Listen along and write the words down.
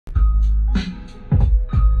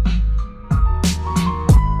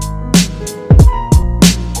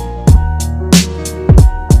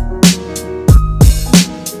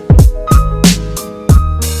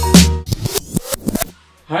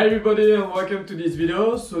Hi everybody and welcome to this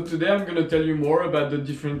video. So today I'm gonna tell you more about the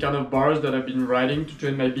different kind of bars that I've been riding to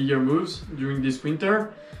train my bigger moves during this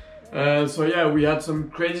winter. So yeah, we had some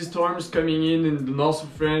crazy storms coming in the north of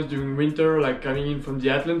France during winter, like coming in from the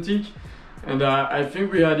Atlantic. And I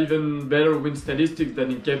think we had even better wind statistics than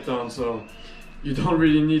in Cape Town, so you don't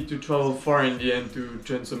really need to travel far in the end to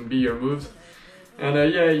train some bigger moves. And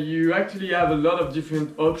yeah, you actually have a lot of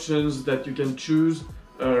different options that you can choose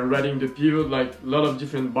riding the pivot, like a lot of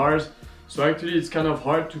different bars. So actually it's kind of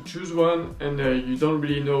hard to choose one, and you don't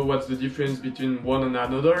really know what's the difference between one and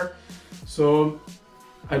another. So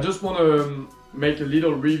I just want to make a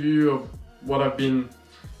little review of what I've been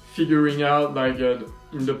figuring out like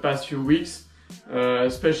in the past few weeks,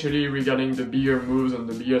 especially regarding the bigger moves on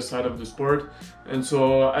the bigger side of the sport. And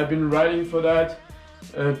so I've been riding for that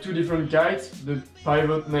two different kites, the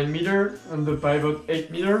pivot 9 meter and the pivot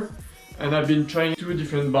 8 meter. And I've been trying two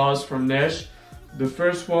different bars from naish. The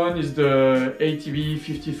first one is the ATV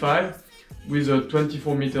 55 with a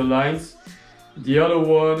 24 meter lines. The other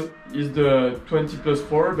one is the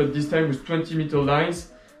 20+4, but this time with 20 meter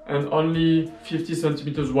lines and only 50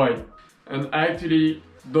 centimeters wide. And actually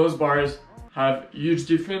those bars have huge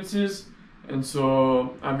differences, and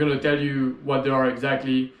so I'm gonna tell you what they are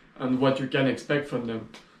exactly and what you can expect from them.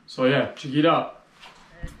 So yeah, check it out.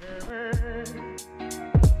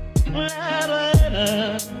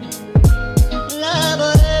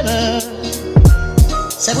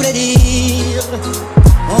 Ça voulait dire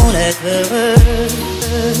on est heureux.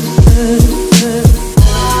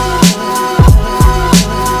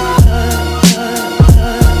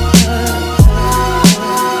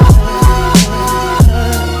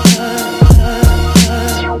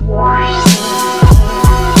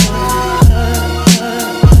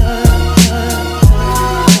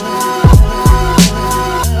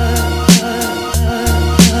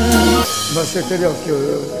 C'est-à-dire que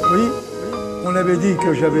oui, on avait dit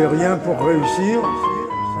que j'avais rien pour réussir.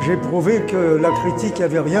 J'ai prouvé que la critique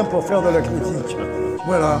avait rien pour faire de la critique.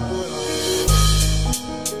 Voilà.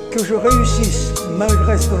 Que je réussisse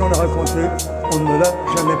malgré ce que l'on a raconté, on ne me l'a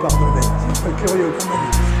jamais pardonné. C'est très curieux quand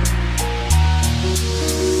même.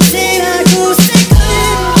 C'est la course.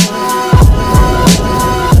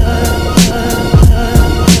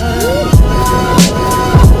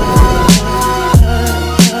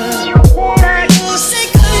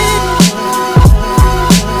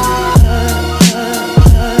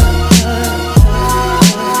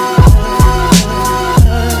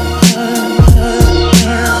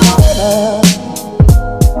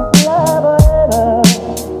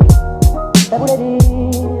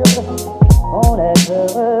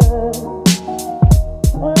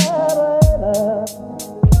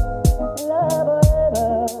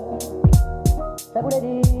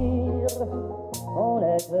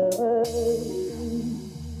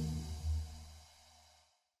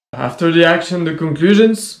 After the action, the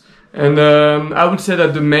conclusions, and I would say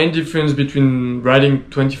that the main difference between riding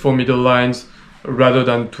 24 meter lines rather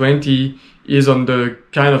than 20 is on the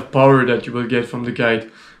kind of power that you will get from the kite.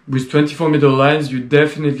 With 24 meter lines, you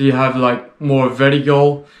definitely have like more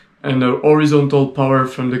vertical and horizontal power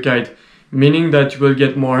from the kite, meaning that you will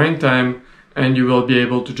get more hang time and you will be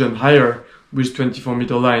able to jump higher with 24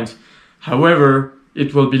 meter lines. However,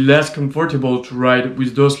 it will be less comfortable to ride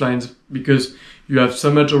with those lines because you have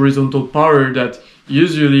so much horizontal power that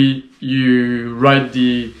usually you ride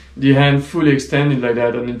the hand fully extended like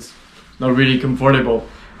that, and it's not really comfortable.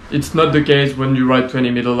 It's not the case when you ride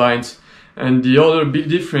 20 meter lines. And the other big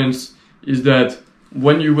difference is that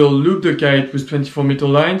when you will loop the kite with 24 meter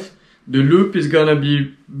lines, the loop is gonna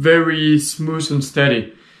be very smooth and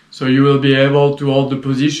steady. So you will be able to hold the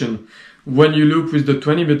position. When you loop with the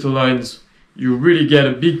 20 meter lines, you really get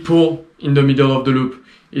a big pull in the middle of the loop.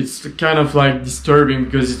 It's kind of like disturbing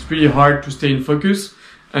because it's really hard to stay in focus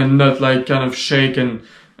and not like kind of shake and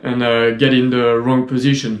get in the wrong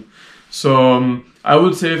position. So I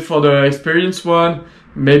would say for the experienced one,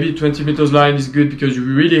 maybe 20 meters line is good because you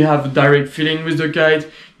really have a direct feeling with the kite.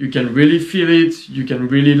 You can really feel it, you can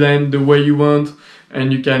really land the way you want,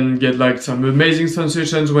 and you can get like some amazing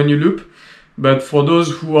sensations when you loop. But for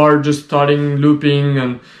those who are just starting looping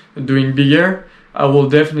and doing big air, I will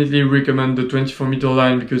definitely recommend the 24 meter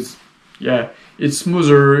line because yeah, it's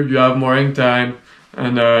smoother, you have more hang time,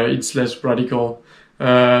 and it's less radical.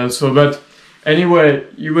 But anyway,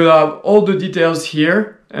 you will have all the details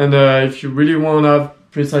here, and if you really want to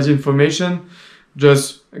have precise information,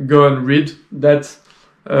 just go and read that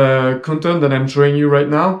content that I'm showing you right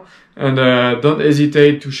now, and don't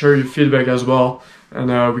hesitate to share your feedback as well,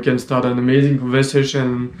 and we can start an amazing conversation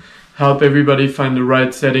and help everybody find the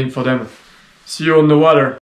right setting for them. See you on the water.